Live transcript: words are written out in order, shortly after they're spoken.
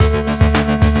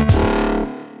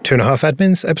Two and a Half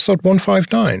Admins, episode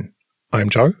 159. I'm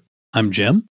Joe. I'm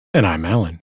Jim. And I'm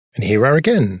Alan. And here we are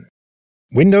again.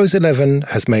 Windows 11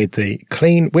 has made the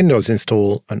clean Windows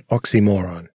install an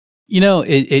oxymoron. You know,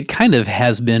 it kind of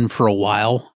has been for a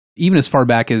while, even as far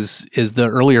back as the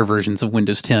earlier versions of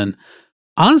Windows 10.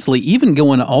 Honestly, even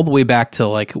going all the way back to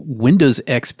like Windows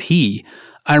XP,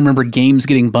 I remember games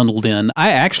getting bundled in.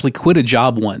 I actually quit a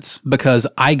job once because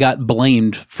I got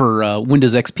blamed for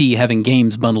Windows XP having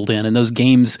games bundled in and those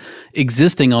games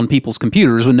existing on people's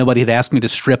computers when nobody had asked me to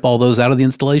strip all those out of the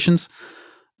installations.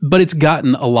 But it's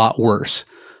gotten a lot worse.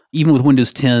 Even with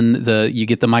Windows 10, you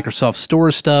get the Microsoft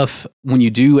Store stuff. When you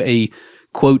do a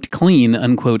quote clean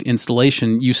unquote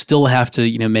installation, you still have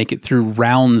to, make it through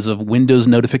rounds of Windows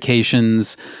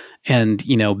notifications and,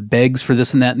 begs for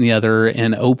this and that and the other,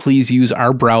 and oh, please use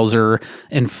our browser,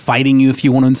 and fighting you if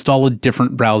you want to install a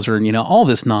different browser, and, all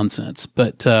this nonsense.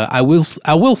 But I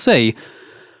will say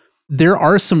there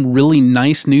are some really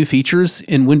nice new features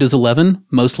in Windows 11,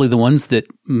 mostly the ones that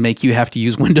make you have to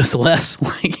use Windows less,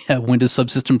 like Windows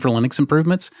Subsystem for Linux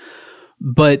improvements.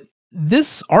 But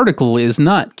this article is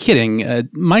not kidding.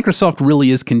 Microsoft really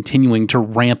is continuing to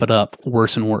ramp it up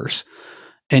worse and worse.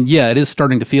 And yeah, it is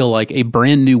starting to feel like a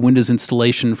brand new Windows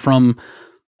installation from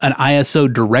an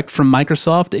ISO direct from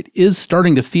Microsoft. It is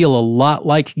starting to feel a lot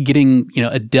like getting,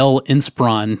 a Dell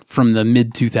Inspiron from the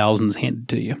mid-2000s handed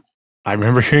to you. I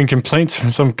remember hearing complaints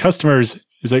from some customers.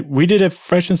 It's like, we did a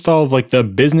fresh install of like the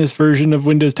business version of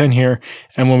Windows 10 here.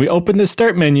 And when we open the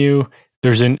start menu,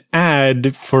 there's an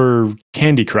ad for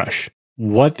Candy Crush.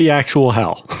 What the actual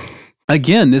hell?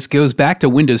 Again, this goes back to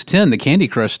Windows 10, the Candy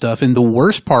Crush stuff. And the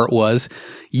worst part was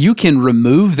you can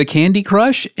remove the Candy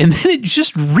Crush and then it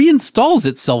just reinstalls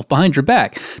itself behind your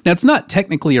back. Now, it's not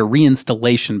technically a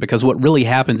reinstallation because what really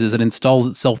happens is it installs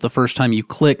itself the first time you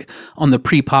click on the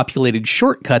pre-populated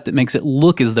shortcut that makes it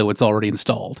look as though it's already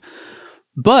installed.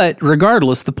 But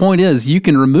regardless, the point is you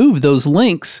can remove those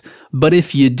links. But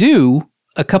if you do,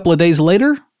 a couple of days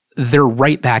later, they're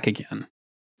right back again.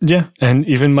 Yeah, and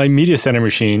even my Media Center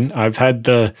machine, I've had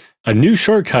a new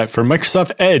shortcut for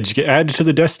Microsoft Edge get added to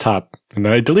the desktop, and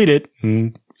then I delete it,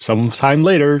 and sometime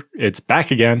later, it's back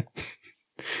again.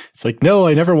 It's like, no,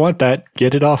 I never want that.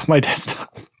 Get it off my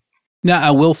desktop. Now,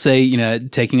 I will say,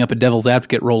 taking up a devil's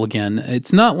advocate role again,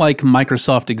 it's not like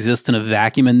Microsoft exists in a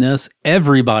vacuum in this.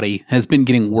 Everybody has been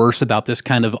getting worse about this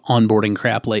kind of onboarding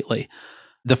crap lately.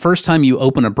 The first time you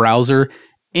open a browser,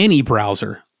 any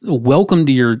browser, welcome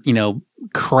to your,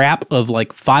 crap of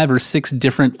like 5 or 6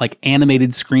 different like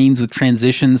animated screens with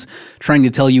transitions trying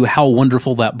to tell you how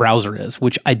wonderful that browser is,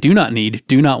 which I do not need,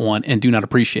 do not want, and do not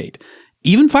appreciate.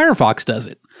 Even Firefox does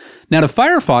it. Now, to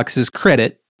Firefox's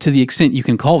credit, to the extent you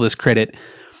can call this credit,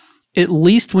 at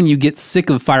least when you get sick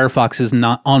of Firefox's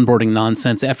onboarding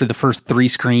nonsense after the first 3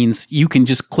 screens, you can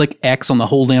just click X on the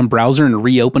whole damn browser and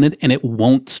reopen it, and it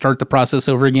won't start the process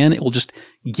over again. It will just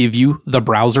give you the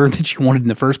browser that you wanted in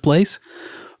the first place.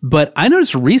 But I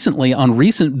noticed recently on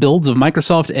recent builds of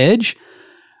Microsoft Edge,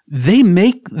 they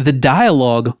make the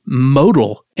dialogue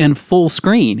modal and full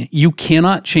screen. You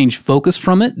cannot change focus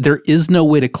from it. There is no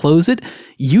way to close it.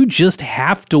 You just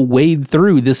have to wade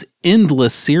through this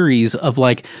endless series of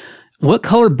like, what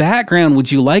color background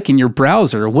would you like in your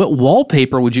browser? What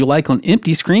wallpaper would you like on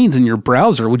empty screens in your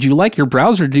browser? Would you like your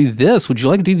browser to do this? Would you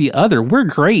like to do the other? We're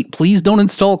great. Please don't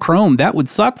install Chrome. That would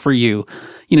suck for you.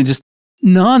 Just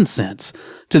nonsense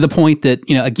to the point that,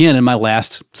 again, in my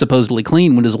last supposedly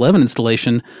clean Windows 11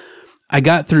 installation, I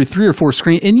got through 3 or 4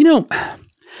 screens. And,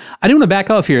 I do want to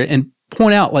back off here and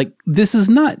point out, like, this is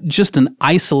not just an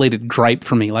isolated gripe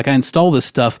for me. Like, I install this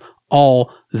stuff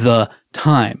all the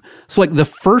time. So, like, the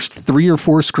first 3 or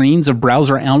 4 screens of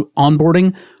browser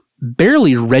onboarding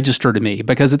barely register to me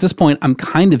because at this point, I'm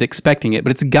kind of expecting it.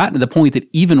 But it's gotten to the point that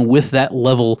even with that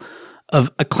level of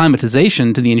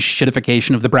acclimatization to the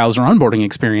shittification of the browser onboarding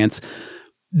experience,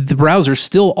 the browsers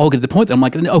still all get to the point that I'm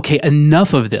like, okay,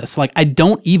 enough of this. Like, I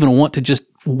don't even want to just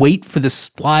wait for the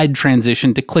slide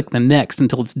transition to click the next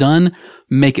until it's done,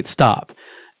 make it stop.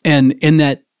 And in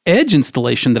that Edge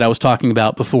installation that I was talking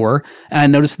about before, and I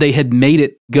noticed they had made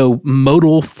it go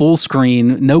modal, full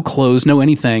screen, no close, no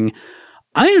anything.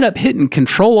 I ended up hitting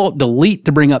Control-Alt-Delete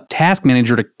to bring up Task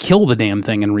Manager to kill the damn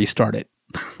thing and restart it.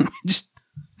 Just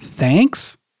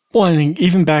thanks. Well, I think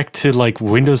even back to like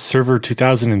Windows Server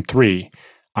 2003,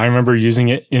 I remember using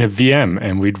it in a VM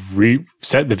and we'd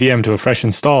reset the VM to a fresh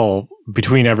install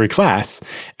between every class.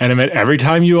 And it meant every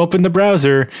time you opened the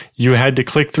browser, you had to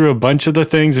click through a bunch of the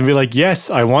things and be like, yes,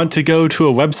 I want to go to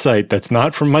a website that's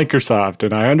not from Microsoft.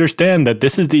 And I understand that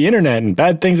this is the internet and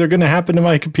bad things are going to happen to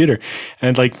my computer.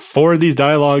 And like 4 of these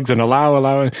dialogues and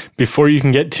allow before you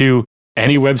can get to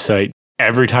any website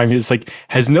every time. It's like,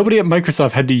 has nobody at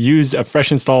Microsoft had to use a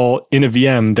fresh install in a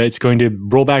VM that's going to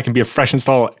roll back and be a fresh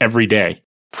install every day?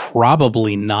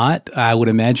 Probably not. I would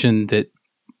imagine that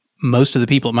most of the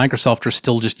people at Microsoft are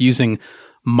still just using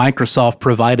Microsoft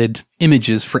provided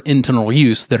images for internal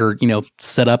use that are,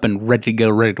 set up and ready to go,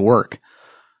 ready to work.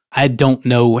 I don't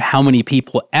know how many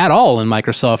people at all in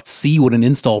Microsoft see what an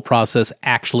install process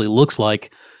actually looks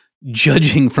like,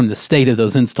 judging from the state of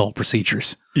those install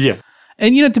procedures. Yeah.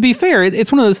 And, to be fair,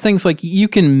 it's one of those things like you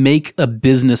can make a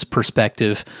business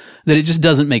perspective that it just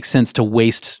doesn't make sense to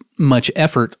waste much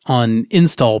effort on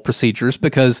install procedures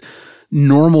because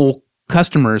normal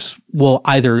customers will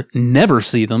either never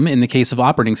see them in the case of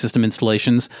operating system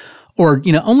installations or,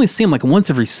 only see them like once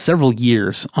every several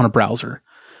years on a browser.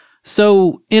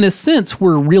 So in a sense,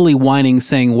 we're really whining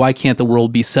saying, why can't the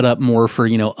world be set up more for,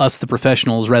 us, the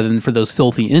professionals, rather than for those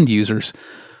filthy end users?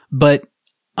 But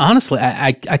honestly,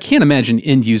 I can't imagine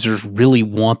end users really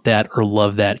want that or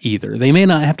love that either. They may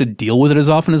not have to deal with it as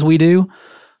often as we do,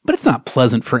 but it's not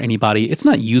pleasant for anybody. It's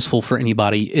not useful for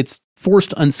anybody. It's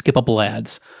forced unskippable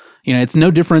ads. It's no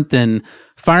different than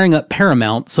firing up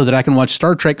Paramount so that I can watch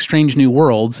Star Trek Strange New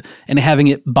Worlds and having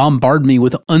it bombard me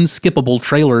with unskippable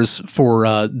trailers for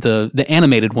the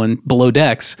animated one, Below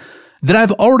Decks, that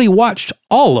I've already watched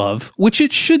all of, which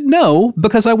it should know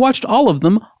because I watched all of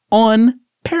them on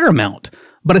Paramount.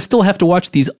 But I still have to watch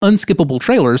these unskippable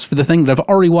trailers for the thing that I've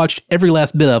already watched every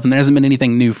last bit of, and there hasn't been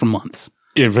anything new for months.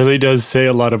 It really does say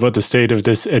a lot about the state of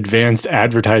this advanced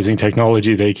advertising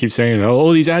technology. They keep saying,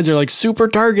 oh, these ads are like super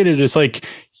targeted. It's like,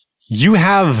 you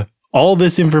have all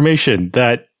this information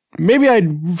that maybe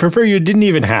I'd prefer you didn't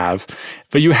even have,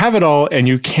 but you have it all and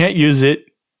you can't use it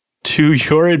to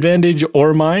your advantage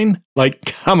or mine. Like,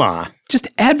 come on. Just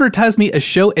advertise me a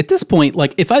show at this point.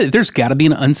 Like if there's gotta be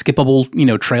an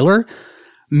unskippable, trailer,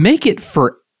 make it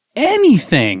for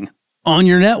anything on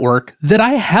your network that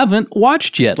I haven't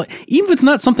watched yet. Like, even if it's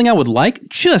not something I would like,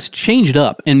 just change it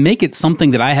up and make it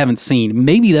something that I haven't seen.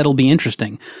 Maybe that'll be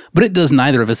interesting. But it does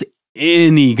neither of us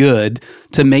any good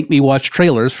to make me watch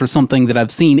trailers for something that I've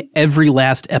seen every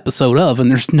last episode of and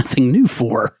there's nothing new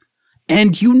for.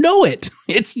 And you know it.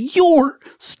 It's your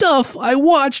stuff I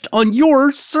watched on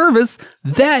your service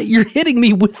that you're hitting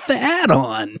me with the ad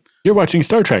on. You're watching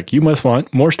Star Trek. You must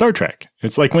want more Star Trek.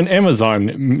 It's like when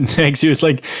Amazon thanks you. It's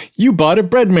like, you bought a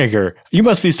bread maker. You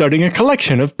must be starting a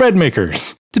collection of bread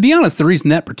makers. To be honest, the reason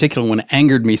that particular one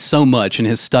angered me so much and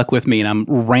has stuck with me, and I'm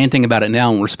ranting about it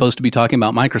now and we're supposed to be talking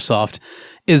about Microsoft,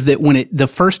 is that when the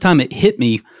first time it hit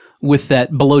me with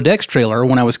that Below Decks trailer,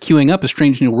 when I was queuing up a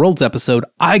Strange New Worlds episode,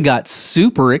 I got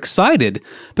super excited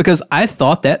because I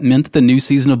thought that meant that the new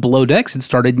season of Below Decks had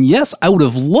started. And yes, I would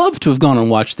have loved to have gone and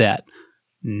watched that.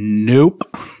 Nope,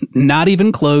 not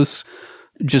even close.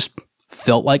 Just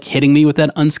felt like hitting me with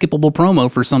that unskippable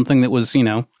promo for something that was,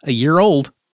 a year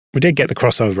old. We did get the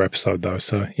crossover episode though,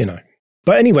 so,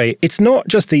 But anyway, it's not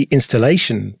just the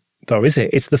installation though, is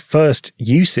it? It's the first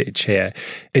usage here.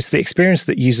 It's the experience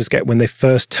that users get when they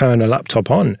first turn a laptop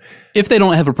on. If they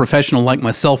don't have a professional like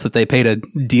myself that they pay to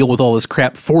deal with all this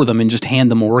crap for them and just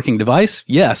hand them a working device,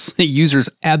 yes, users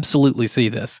absolutely see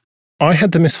this. I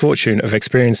had the misfortune of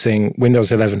experiencing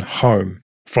Windows 11 Home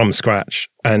from scratch.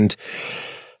 And,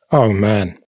 oh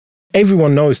man,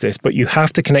 everyone knows this, but you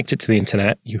have to connect it to the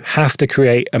internet. You have to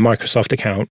create a Microsoft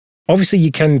account. Obviously,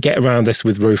 you can get around this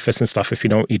with Rufus and stuff if you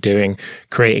know what you're doing,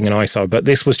 creating an ISO, but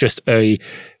this was just a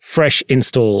fresh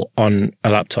install on a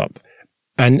laptop.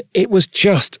 And it was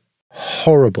just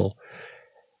horrible.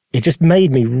 It just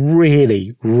made me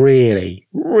really, really,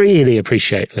 really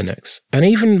appreciate Linux. And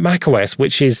even macOS,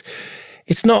 which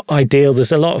it's not ideal.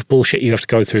 There's a lot of bullshit you have to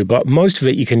go through, but most of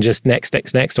it you can just next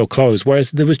or close.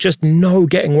 Whereas there was just no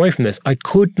getting away from this. I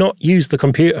could not use the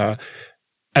computer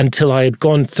until I had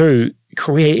gone through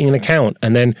creating an account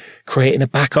and then creating a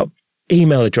backup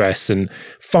email address and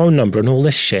phone number and all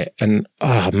this shit. And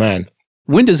oh man.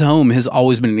 Windows Home has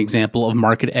always been an example of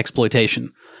market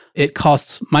exploitation. It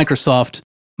costs Microsoft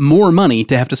more money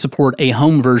to have to support a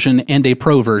home version and a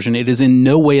pro version. It is in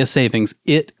no way a savings.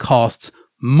 It costs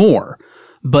more.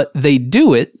 But they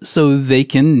do it so they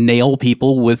can nail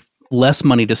people with less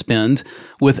money to spend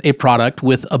with a product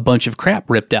with a bunch of crap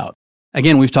ripped out.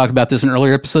 Again, we've talked about this in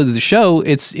earlier episodes of the show.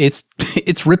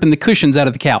 It's ripping the cushions out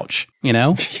of the couch,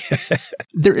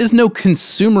 There is no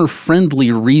consumer-friendly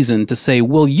reason to say,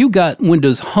 well, you got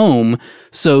Windows Home,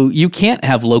 so you can't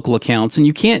have local accounts, and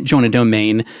you can't join a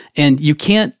domain, and you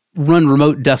can't run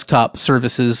remote desktop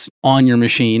services on your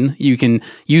machine. You can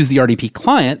use the RDP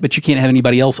client, but you can't have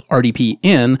anybody else RDP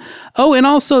in. Oh, and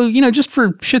also, just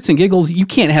for shits and giggles, you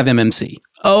can't have MMC.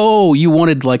 Oh, you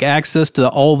wanted like access to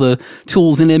all the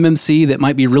tools in MMC that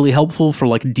might be really helpful for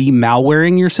like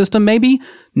demalwaring your system, maybe?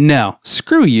 No,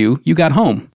 screw you. You got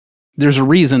home. There's a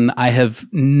reason I have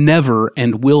never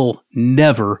and will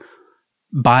never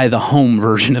buy the home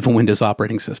version of a Windows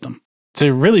operating system.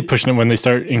 They're really pushing it when they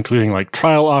start including like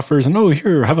trial offers and, oh,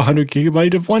 here, have 100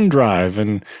 gigabyte of OneDrive,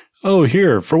 and oh,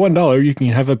 here, for $1, you can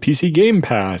have a PC Game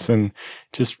Pass, and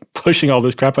just pushing all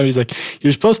this crap on you. He's like,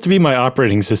 you're supposed to be my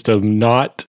operating system,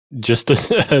 not just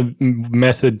a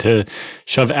method to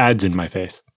shove ads in my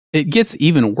face. It gets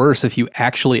even worse if you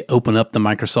actually open up the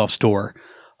Microsoft Store.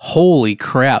 Holy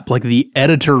crap, like the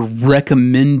editor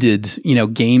recommended,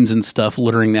 games and stuff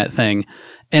littering that thing.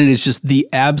 And it is just the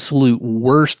absolute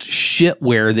worst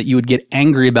shitware that you would get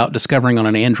angry about discovering on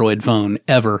an Android phone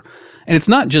ever. And it's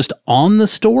not just on the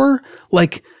store,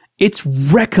 like it's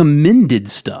recommended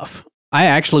stuff. I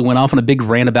actually went off on a big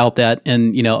rant about that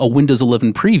in, a Windows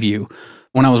 11 preview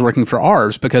when I was working for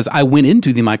ours, because I went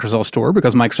into the Microsoft Store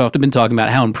because Microsoft had been talking about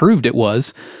how improved it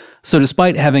was. So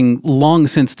despite having long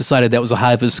since decided that was a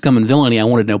hive of scum and villainy I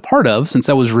wanted no part of, since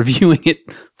I was reviewing it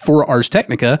for Ars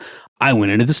Technica, I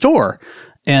went into the store.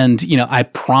 And, I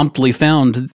promptly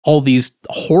found all these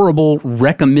horrible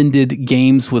recommended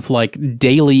games with like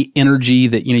daily energy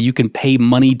that, you can pay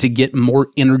money to get more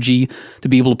energy to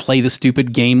be able to play the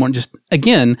stupid game. Or just,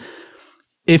 again,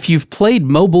 if you've played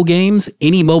mobile games,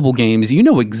 any mobile games, you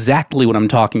know exactly what I'm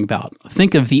talking about.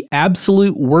 Think of the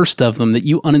absolute worst of them that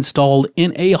you uninstalled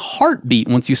in a heartbeat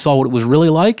once you saw what it was really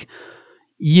like.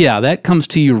 Yeah, that comes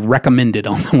to you recommended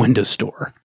on the Windows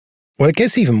Store. Well, it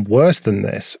gets even worse than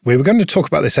this. We were going to talk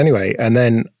about this anyway, and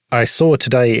then I saw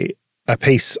today a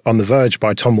piece on The Verge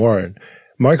by Tom Warren.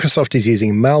 Microsoft is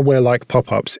using malware-like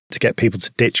pop-ups to get people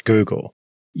to ditch Google.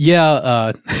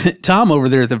 Yeah, Tom over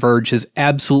there at The Verge has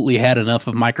absolutely had enough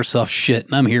of Microsoft shit,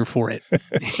 and I'm here for it.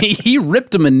 He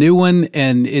ripped him a new one,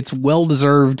 and it's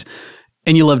well-deserved,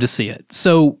 and you love to see it.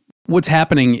 So what's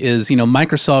happening is,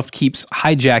 Microsoft keeps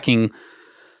hijacking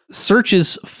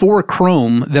searches for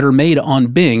Chrome that are made on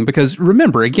Bing, because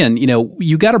remember, again,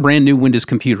 you got a brand new Windows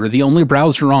computer. The only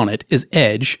browser on it is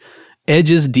Edge.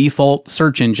 Edge's default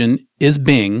search engine is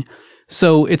Bing.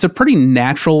 So it's a pretty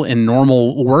natural and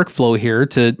normal workflow here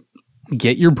to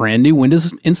get your brand new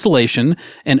Windows installation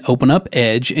and open up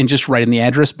Edge and just write in the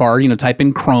address bar, type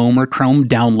in Chrome or Chrome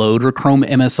Download or Chrome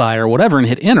MSI or whatever and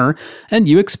hit enter, and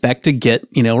you expect to get,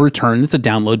 a return that's a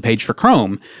download page for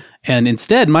Chrome. And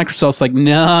instead, Microsoft's like,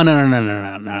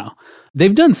 no.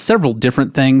 They've done several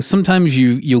different things. Sometimes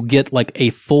you'll get like a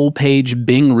full page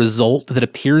Bing result that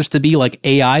appears to be like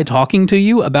AI talking to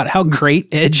you about how great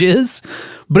Edge is,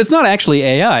 but it's not actually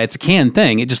AI. It's a canned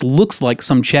thing. It just looks like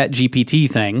some Chat GPT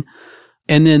thing.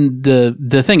 And then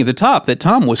the thing at the top that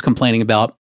Tom was complaining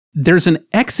about, there's an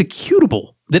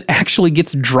executable that actually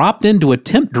gets dropped into a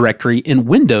temp directory in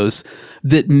Windows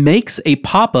that makes a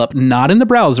pop-up, not in the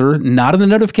browser, not in the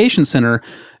notification center,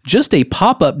 just a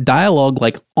pop-up dialog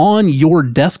like on your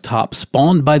desktop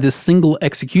spawned by this single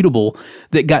executable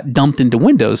that got dumped into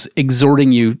Windows,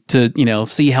 exhorting you to,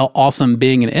 see how awesome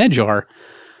Bing and Edge are.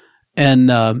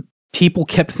 And people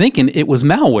kept thinking it was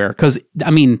malware because,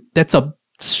 that's a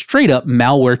straight up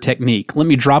malware technique. Let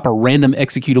me drop a random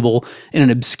executable in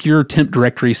an obscure temp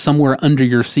directory somewhere under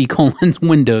your C: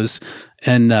 Windows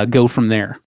and go from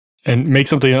there. And make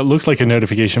something that looks like a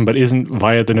notification but isn't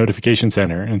via the notification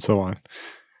center and so on.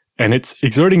 And it's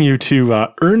exhorting you to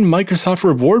earn Microsoft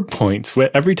reward points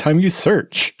every time you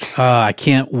search. I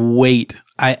can't wait.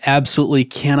 I absolutely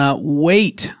cannot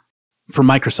wait for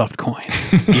Microsoft Coin.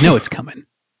 It's coming.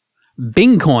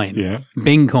 Bing Coin. Yeah.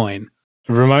 Bing Coin.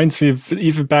 It reminds me of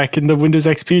even back in the Windows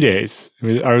XP days.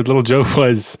 Our little joke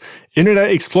was,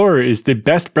 Internet Explorer is the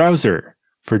best browser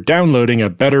for downloading a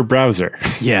better browser.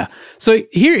 Yeah. So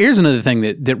here's another thing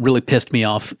that really pissed me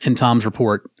off in Tom's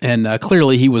report. And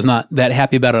clearly he was not that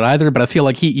happy about it either, but I feel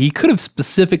like he could have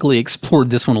specifically explored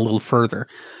this one a little further.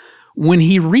 When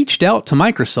he reached out to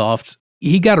Microsoft,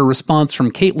 he got a response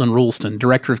from Caitlin Rulston,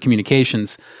 Director of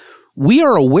Communications. We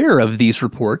are aware of these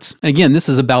reports. And again, this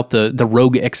is about the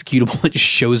rogue executable that just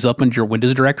shows up into your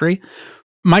Windows directory.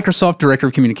 Microsoft Director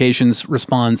of Communications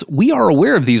responds, we are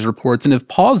aware of these reports and have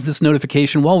paused this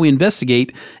notification while we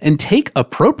investigate and take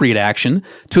appropriate action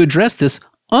to address this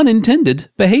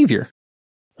unintended behavior.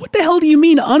 What the hell do you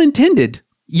mean unintended?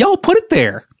 Y'all put it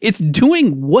there. It's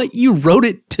doing what you wrote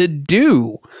it to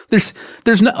do.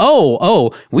 There's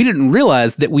no, we didn't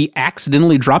realize that we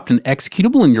accidentally dropped an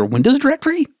executable in your Windows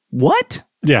directory? What?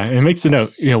 Yeah, it makes the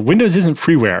note, Windows isn't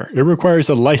freeware. It requires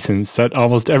a license that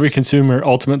almost every consumer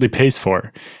ultimately pays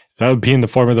for. That would be in the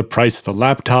form of the price of the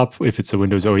laptop if it's a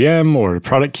Windows OEM, or a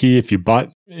product key if you bought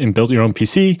and built your own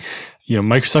PC.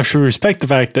 Microsoft should respect the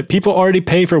fact that people already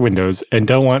pay for Windows and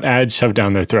don't want ads shoved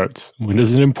down their throats.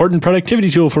 Windows is an important productivity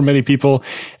tool for many people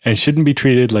and shouldn't be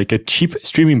treated like a cheap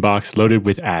streaming box loaded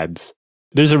with ads.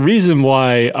 There's a reason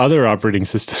why other operating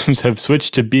systems have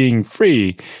switched to being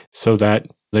free, so that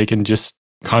they can just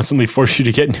constantly force you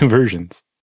to get new versions.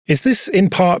 Is this in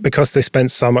part because they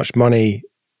spent so much money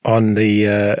on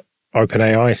the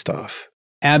OpenAI stuff?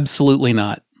 Absolutely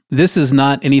not. This is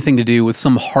not anything to do with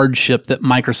some hardship that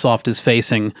Microsoft is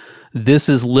facing. This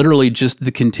is literally just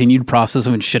the continued process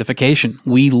of enshittification.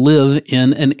 We live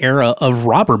in an era of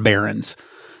robber barons.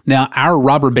 Now, our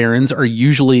robber barons are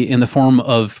usually in the form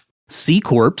of C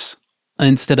Corps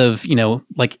instead of,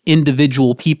 like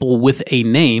individual people with a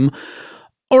name,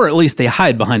 or at least they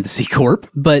hide behind the C Corp.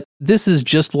 But this is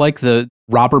just like the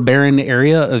robber baron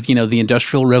area of, the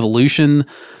Industrial Revolution,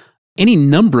 any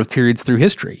number of periods through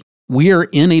history. We are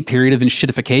in a period of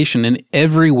enshittification, and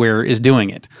everywhere is doing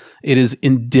it. It is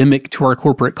endemic to our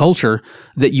corporate culture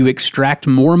that you extract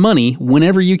more money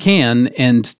whenever you can,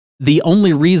 and the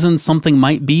only reason something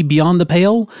might be beyond the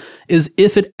pale is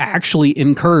if it actually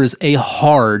incurs a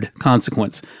hard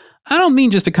consequence. I don't mean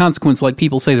just a consequence like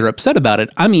people say they're upset about it.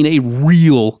 I mean a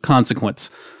real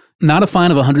consequence. Not a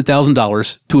fine of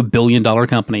 $100,000 to a $1 billion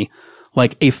company,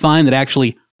 like a fine that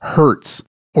actually hurts,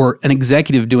 or an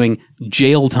executive doing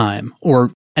jail time,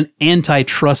 or an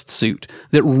antitrust suit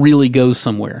that really goes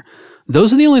somewhere.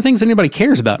 Those are the only things anybody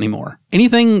cares about anymore.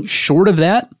 Anything short of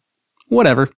that,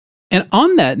 whatever. And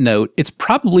on that note, it's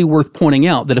probably worth pointing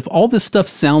out that if all this stuff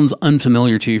sounds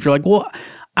unfamiliar to you, if you're like, well,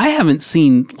 I haven't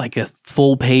seen like a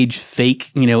full page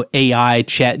fake, AI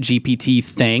chat GPT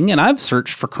thing, and I've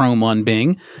searched for Chrome on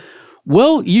Bing.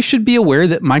 Well, you should be aware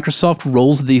that Microsoft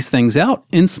rolls these things out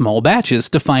in small batches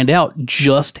to find out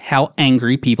just how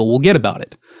angry people will get about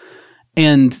it.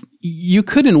 And you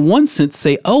could, in one sense,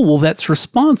 say, oh, well, that's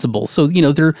responsible. So,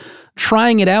 they're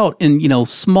trying it out in,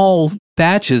 small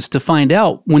batches to find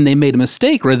out when they made a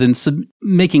mistake rather than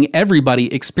making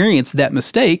everybody experience that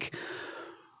mistake.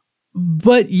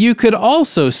 But you could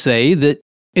also say that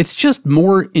it's just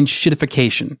more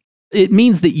enshittification. It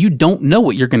means that you don't know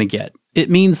what you're going to get. It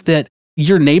means that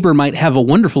your neighbor might have a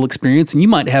wonderful experience and you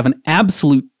might have an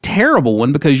absolute terrible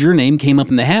one because your name came up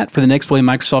in the hat for the next way.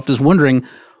 Microsoft is wondering,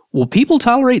 will people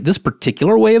tolerate this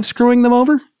particular way of screwing them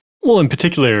over? Well, in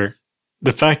particular,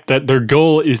 the fact that their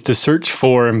goal is to search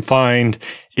for and find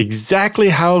exactly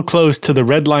how close to the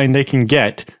red line they can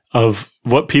get of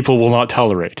what people will not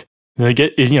tolerate. They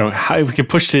get, how we can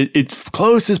push it as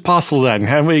close as possible to that, and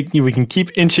how we can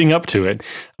keep inching up to it,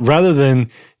 rather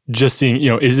than just seeing,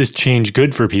 is this change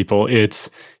good for people? It's,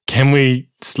 can we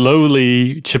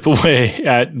slowly chip away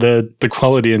at the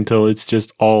quality until it's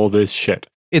just all this shit?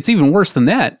 It's even worse than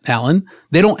that, Alan.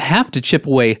 They don't have to chip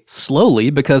away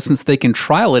slowly because since they can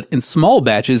trial it in small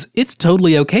batches, it's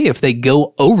totally okay if they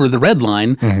go over the red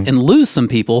line and lose some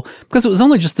people, because it was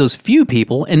only just those few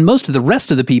people, and most of the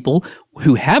rest of the people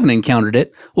who haven't encountered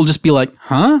it will just be like,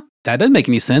 huh? That doesn't make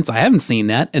any sense. I haven't seen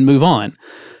that, and move on.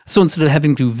 So instead of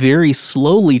having to very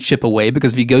slowly chip away,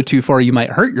 because if you go too far, you might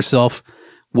hurt yourself,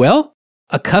 well,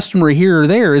 a customer here or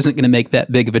there isn't going to make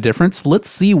that big of a difference. Let's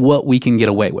see what we can get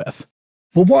away with.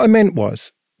 Well, what I meant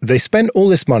was they spent all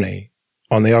this money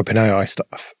on the OpenAI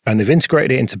stuff and they've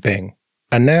integrated it into Bing.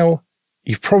 And now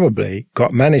you've probably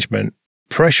got management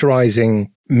pressurizing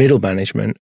middle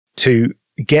management to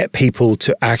get people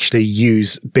to actually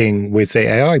use Bing with the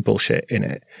AI bullshit in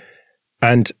it.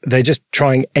 And they're just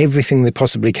trying everything they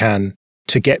possibly can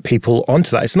to get people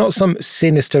onto that. It's not some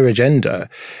sinister agenda.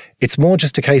 It's more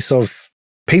just a case of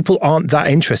people aren't that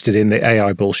interested in the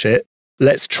AI bullshit.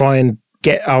 Let's try and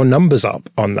get our numbers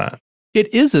up on that.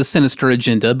 It is a sinister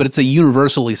agenda, but it's a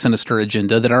universally sinister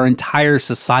agenda that our entire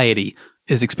society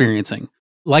is experiencing.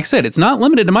 Like I said, it's not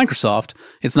limited to Microsoft.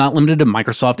 It's not limited to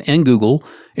Microsoft and Google.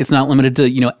 It's not limited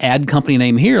to, add company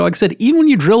name here. Like I said, even when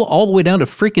you drill all the way down to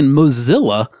freaking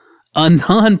Mozilla, a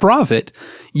nonprofit,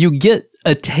 you get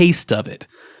a taste of it.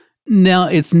 Now,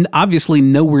 it's obviously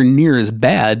nowhere near as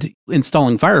bad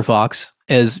installing Firefox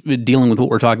as dealing with what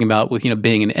we're talking about with,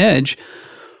 Bing and Edge.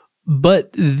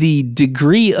 But the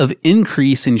degree of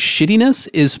increase in shittiness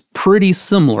is pretty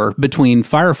similar between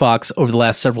Firefox over the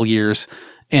last several years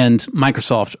and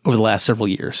Microsoft over the last several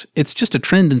years. It's just a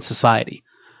trend in society.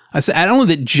 I don't know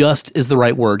that just is the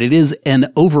right word. It is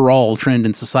an overall trend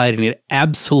in society, and it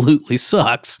absolutely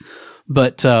sucks.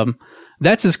 But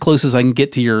that's as close as I can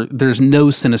get to there's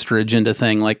no sinister agenda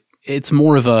thing. Like, it's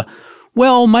more of a,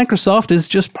 well, Microsoft is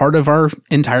just part of our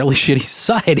entirely shitty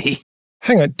society.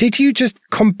 Hang on, did you just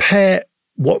compare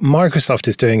what Microsoft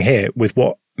is doing here with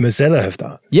what Mozilla have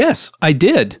done? Yes, I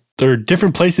did. There are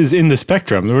different places in the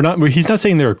spectrum. He's not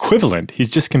saying they're equivalent. He's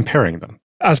just comparing them.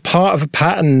 As part of a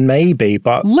pattern, maybe,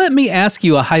 but... Let me ask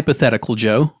you a hypothetical,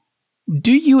 Joe.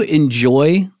 Do you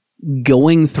enjoy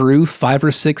going through 5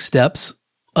 or 6 steps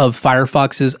of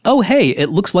Firefox's, oh, hey, it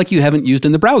looks like you haven't used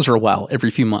in the browser a while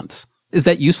every few months? Is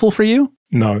that useful for you?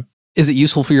 No. Is it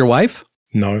useful for your wife?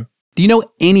 No. Do you know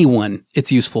anyone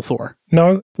it's useful for?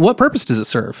 No. What purpose does it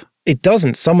serve? It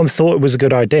doesn't. Someone thought it was a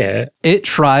good idea. It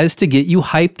tries to get you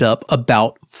hyped up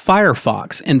about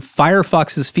Firefox and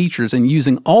Firefox's features and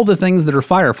using all the things that are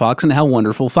Firefox and how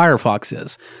wonderful Firefox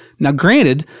is. Now,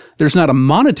 granted, there's not a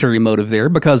monetary motive there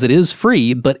because it is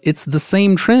free, but it's the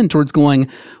same trend towards going,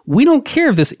 we don't care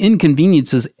if this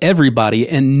inconveniences everybody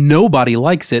and nobody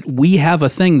likes it. We have a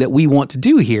thing that we want to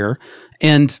do here,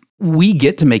 and we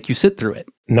get to make you sit through it.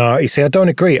 No, you see, I don't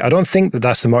agree. I don't think that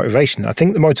that's the motivation. I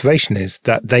think the motivation is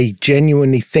that they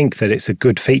genuinely think that it's a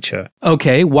good feature.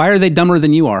 Okay, why are they dumber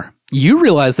than you are? You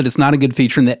realize that it's not a good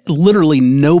feature and that literally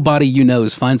nobody you know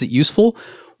finds it useful.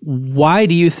 Why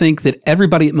do you think that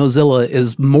everybody at Mozilla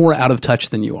is more out of touch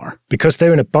than you are? Because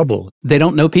they're in a bubble. They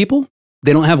don't know people?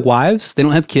 They don't have wives? They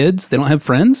don't have kids? They don't have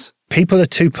friends? People are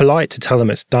too polite to tell them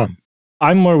it's dumb.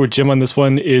 I'm more with Jim on this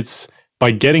one. It's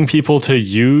by getting people to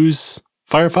use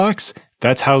Firefox,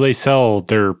 that's how they sell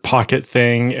their Pocket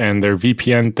thing and their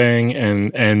VPN thing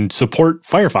and support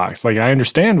Firefox. Like, I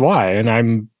understand why, and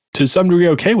I'm to some degree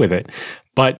okay with it.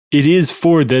 But it is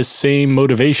for the same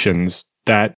motivations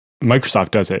that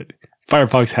Microsoft does it.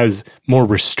 Firefox has more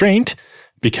restraint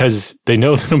because they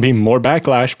know there'll be more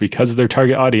backlash because of their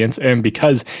target audience and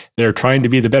because they're trying to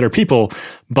be the better people.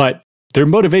 But their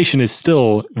motivation is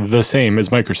still the same as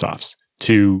Microsoft's,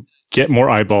 to get more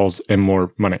eyeballs and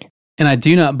more money. And I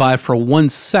do not buy for 1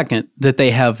 second that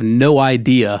they have no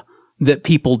idea that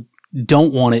people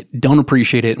don't want it, don't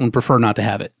appreciate it, and prefer not to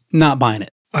have it. Not buying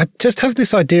it. I just have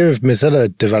this idea of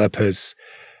Mozilla developers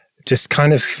just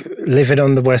kind of living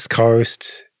on the West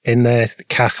Coast in their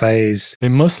cafes. They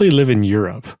mostly live in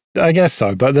Europe. I guess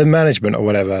so, but the management or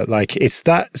whatever, like it's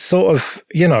that sort of,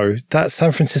 you know, that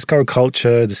San Francisco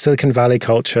culture, the Silicon Valley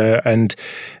culture, and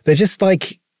they're just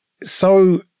like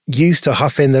so used to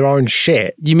huffing their own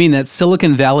shit. You mean that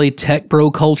Silicon Valley tech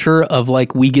bro culture of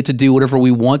like, we get to do whatever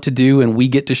we want to do and we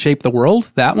get to shape the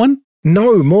world? That one?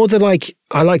 No, more the like,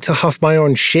 I like to huff my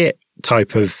own shit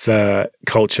type of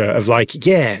culture of like,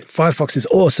 yeah, Firefox is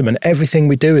awesome and everything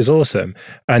we do is awesome.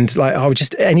 And like, oh,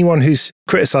 just anyone who's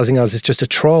criticizing us is just a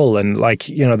troll and like,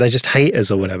 you know, they're just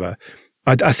haters or whatever.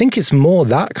 I think it's more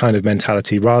that kind of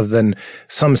mentality rather than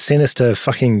some sinister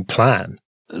fucking plan.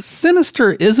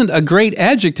 Sinister isn't a great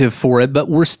adjective for it, but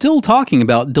we're still talking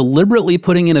about deliberately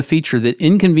putting in a feature that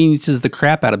inconveniences the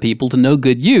crap out of people to no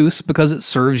good use because it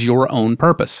serves your own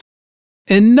purpose.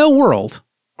 In no world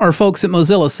are folks at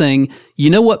Mozilla saying, you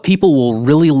know what people will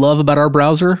really love about our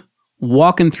browser?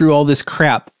 Walking through all this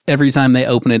crap every time they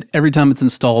open it, every time it's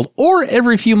installed, or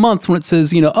every few months when it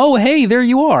says, you know, oh, hey, there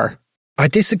you are. I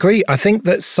disagree. I think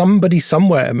that somebody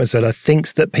somewhere at Mozilla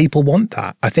thinks that people want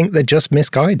that. I think they're just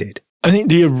misguided. I think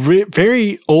the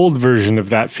very old version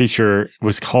of that feature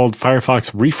was called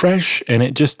Firefox Refresh, and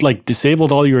it just like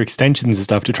disabled all your extensions and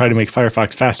stuff to try to make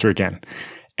Firefox faster again.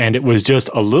 And it was just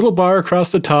a little bar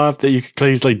across the top that you could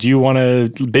click, like, do you want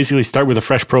to basically start with a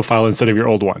fresh profile instead of your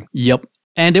old one? Yep.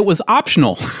 And it was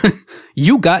optional.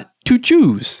 You got to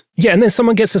choose. Yeah, and then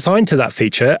someone gets assigned to that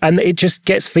feature, and it just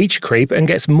gets feature creep and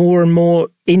gets more and more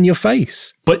in your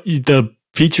face. But the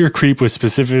feature creep was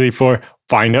specifically for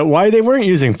find out why they weren't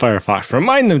using Firefox.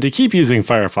 Remind them to keep using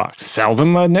Firefox. Sell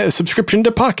them a subscription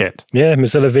to Pocket. Yeah,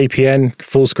 Mozilla VPN,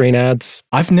 full screen ads.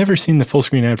 I've never seen the full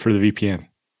screen ad for the VPN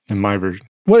in my version.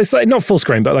 Well, it's like not full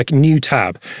screen, but like new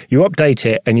tab. You update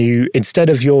it and you, instead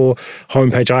of your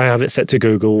homepage, I have it set to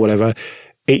Google, whatever.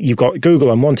 You've got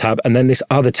Google on one tab and then this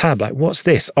other tab. Like, what's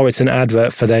this? Oh, it's an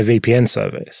advert for their VPN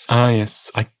service. Ah,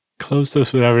 yes. I closed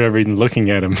those without ever even looking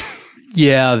at them.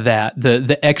 Yeah, that.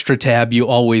 The extra tab you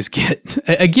always get.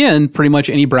 Again, pretty much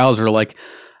any browser, like,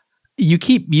 you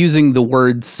keep using the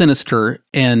word sinister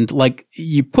and, like,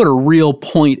 you put a real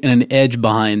point and an edge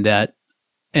behind that.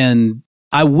 And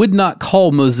I would not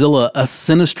call Mozilla a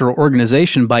sinister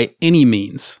organization by any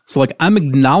means. So, like, I'm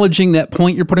acknowledging that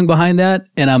point you're putting behind that,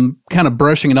 and I'm kind of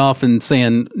brushing it off and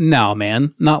saying, no,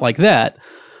 man, not like that.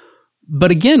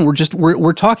 But again,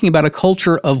 we're talking about a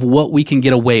culture of what we can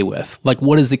get away with, like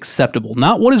what is acceptable,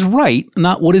 not what is right,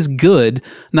 not what is good,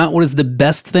 not what is the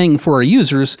best thing for our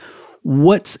users,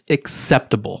 what's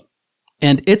acceptable.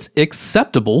 And it's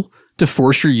acceptable to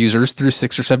force your users through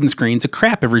 6 or 7 screens of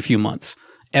crap every few months.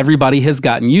 Everybody has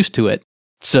gotten used to it.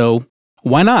 So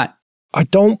Why not? I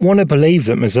don't want to believe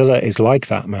that Mozilla is like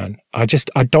that, man. I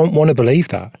don't want to believe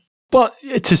that. Well,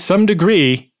 to some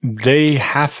degree, they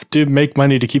have to make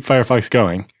money to keep Firefox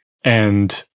going.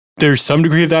 And there's some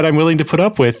degree of that I'm willing to put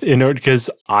up with in order because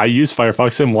I use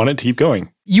Firefox and want it to keep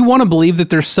going. You want to believe that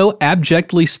they're so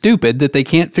abjectly stupid that they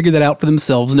can't figure that out for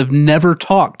themselves and have never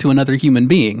talked to another human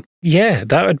being. Yeah,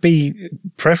 that would be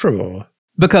preferable.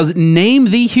 Because name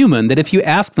the human that if you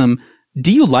ask them,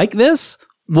 do you like this?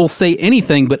 Will say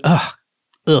anything but,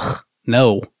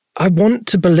 no. I want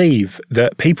to believe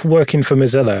that people working for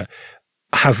Mozilla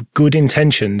have good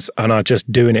intentions and are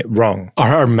just doing it wrong.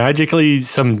 Are magically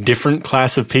some different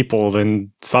class of people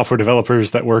than software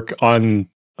developers that work on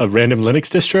a random Linux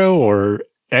distro or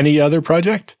any other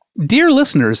project? Dear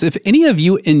listeners, if any of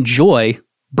you enjoy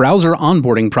browser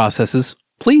onboarding processes,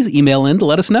 please email in to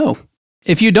let us know.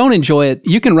 If you don't enjoy it,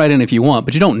 you can write in if you want,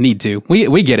 but you don't need to.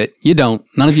 We get it. You don't.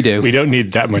 None of you do. We don't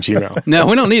need that much email. No,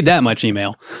 we don't need that much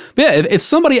email. But yeah, if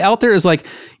somebody out there is like,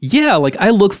 yeah, like I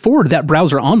look forward to that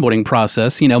browser onboarding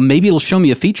process, maybe it'll show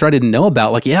me a feature I didn't know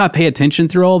about. Like, yeah, I pay attention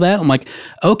through all that. I'm like,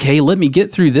 okay, let me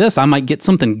get through this. I might get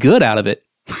something good out of it.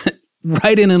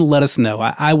 Write in and let us know.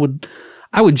 I would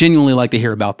genuinely like to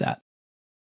hear about that.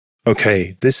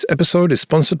 Okay, this episode is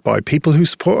sponsored by people who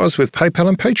support us with PayPal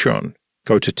and Patreon.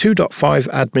 Go to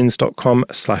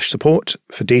 2.5admins.com/support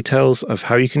for details of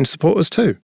how you can support us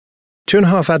too.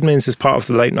 2.5 Admins is part of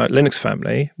the Late Night Linux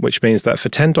family, which means that for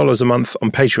 $10 a month on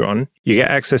Patreon, you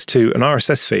get access to an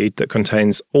RSS feed that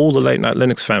contains all the Late Night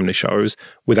Linux family shows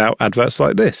without adverts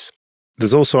like this.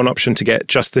 There's also an option to get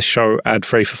just this show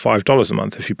ad-free for $5 a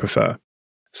month if you prefer.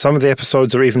 Some of the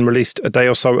episodes are even released a day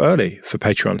or so early for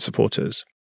Patreon supporters.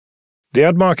 The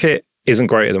ad market isn't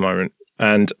great at the moment.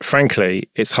 And frankly,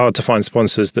 it's hard to find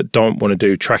sponsors that don't want to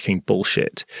do tracking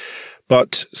bullshit.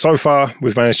 But so far,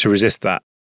 we've managed to resist that.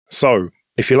 So,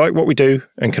 if you like what we do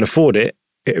and can afford it,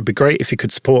 it would be great if you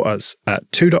could support us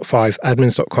at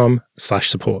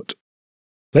 2.5admins.com/support.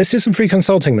 Let's do some free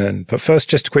consulting then. But first,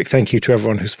 just a quick thank you to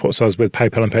everyone who supports us with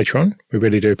PayPal and Patreon. We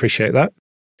really do appreciate that.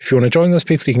 If you want to join those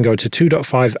people, you can go to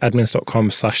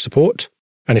 2.5admins.com/support.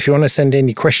 And if you want to send in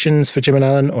your questions for Jim and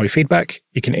Alan or your feedback,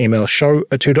 you can email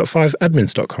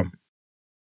show@2.5admins.com.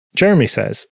 Jeremy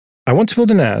says, I want to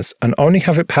build a NAS and only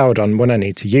have it powered on when I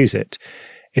need to use it.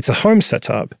 It's a home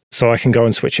setup, so I can go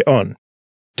and switch it on.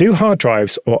 Do hard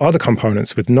drives or other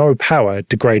components with no power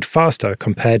degrade faster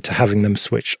compared to having them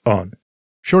switch on?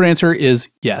 Short answer is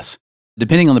yes.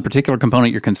 Depending on the particular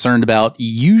component you're concerned about,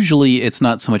 usually it's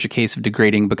not so much a case of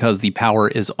degrading because the power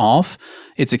is off.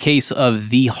 It's a case of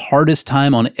the hardest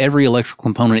time on every electrical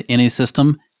component in a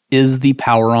system is the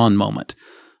power on moment.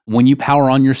 When you power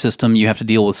on your system, you have to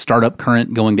deal with startup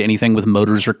current going to anything with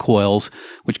motors or coils,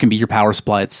 which can be your power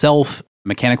supply itself,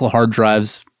 mechanical hard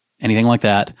drives, anything like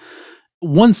that.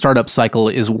 One startup cycle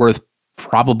is worth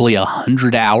probably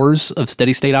 100 hours of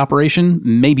steady state operation,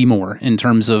 maybe more in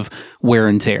terms of wear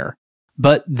and tear.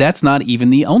 But that's not even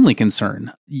the only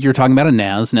concern. You're talking about a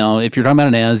NAS. Now, if you're talking about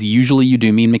a NAS, usually you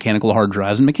do mean mechanical hard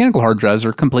drives, and mechanical hard drives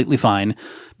are completely fine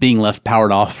being left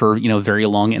powered off for, very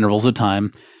long intervals of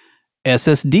time.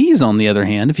 SSDs, on the other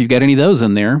hand, if you've got any of those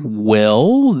in there,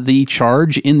 well, the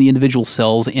charge in the individual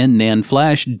cells in NAND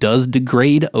flash does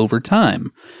degrade over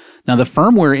time. Now, the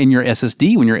firmware in your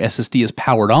SSD, when your SSD is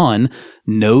powered on,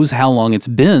 knows how long it's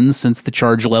been since the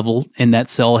charge level in that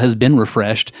cell has been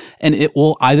refreshed, and it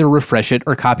will either refresh it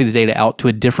or copy the data out to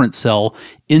a different cell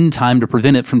in time to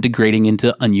prevent it from degrading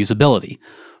into unusability.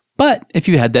 But if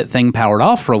you had that thing powered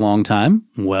off for a long time,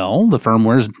 well, the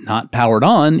firmware's not powered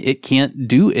on, it can't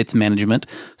do its management,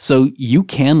 so you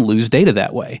can lose data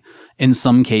that way. In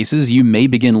some cases, you may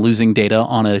begin losing data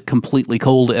on a completely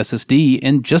cold SSD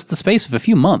in just the space of a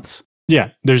few months.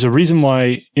 Yeah, there's a reason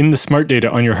why in the smart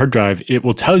data on your hard drive, it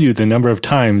will tell you the number of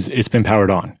times it's been powered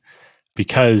on,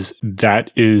 because that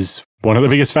is one of the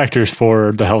biggest factors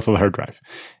for the health of the hard drive,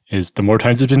 is the more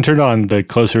times it's been turned on, the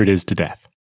closer it is to death.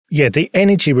 Yeah, the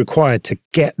energy required to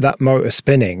get that motor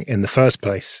spinning in the first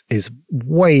place is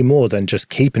way more than just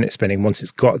keeping it spinning once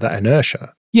it's got that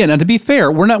inertia. Yeah, now to be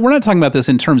fair, we're not talking about this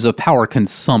in terms of power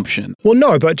consumption. Well,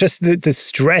 no, but just the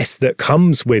stress that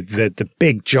comes with the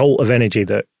big jolt of energy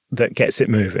that gets it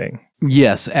moving.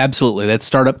 Yes, absolutely. That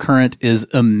startup current is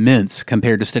immense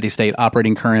compared to steady state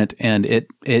operating current, and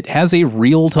it has a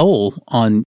real toll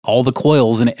on all the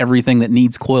coils and everything that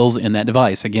needs coils in that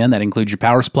device. Again, that includes your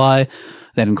power supply.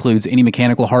 That includes any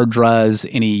mechanical hard drives,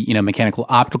 any, mechanical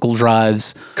optical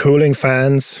drives. Cooling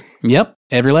fans. Yep,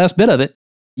 every last bit of it.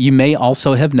 You may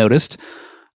also have noticed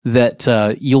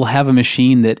that you'll have a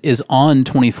machine that is on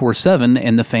 24/7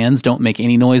 and the fans don't make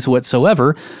any noise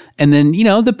whatsoever. And then,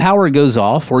 the power goes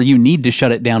off or you need to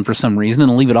shut it down for some reason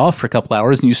and leave it off for a couple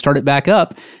hours and you start it back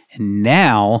up. And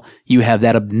now you have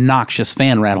that obnoxious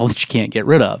fan rattle that you can't get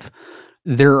rid of.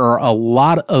 There are a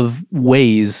lot of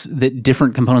ways that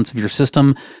different components of your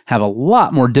system have a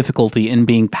lot more difficulty in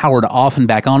being powered off and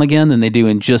back on again than they do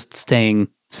in just staying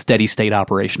steady state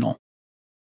operational.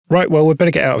 Right, well, we better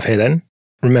get out of here then.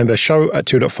 Remember,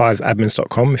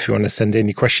 show@2.5admins.com if you want to send in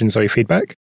your questions or your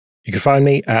feedback. You can find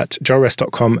me at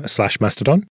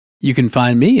joerest.com/mastodon. You can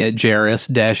find me at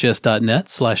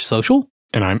jrs-s.net/social.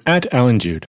 And I'm at Alan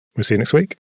Jude. We'll see you next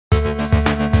week.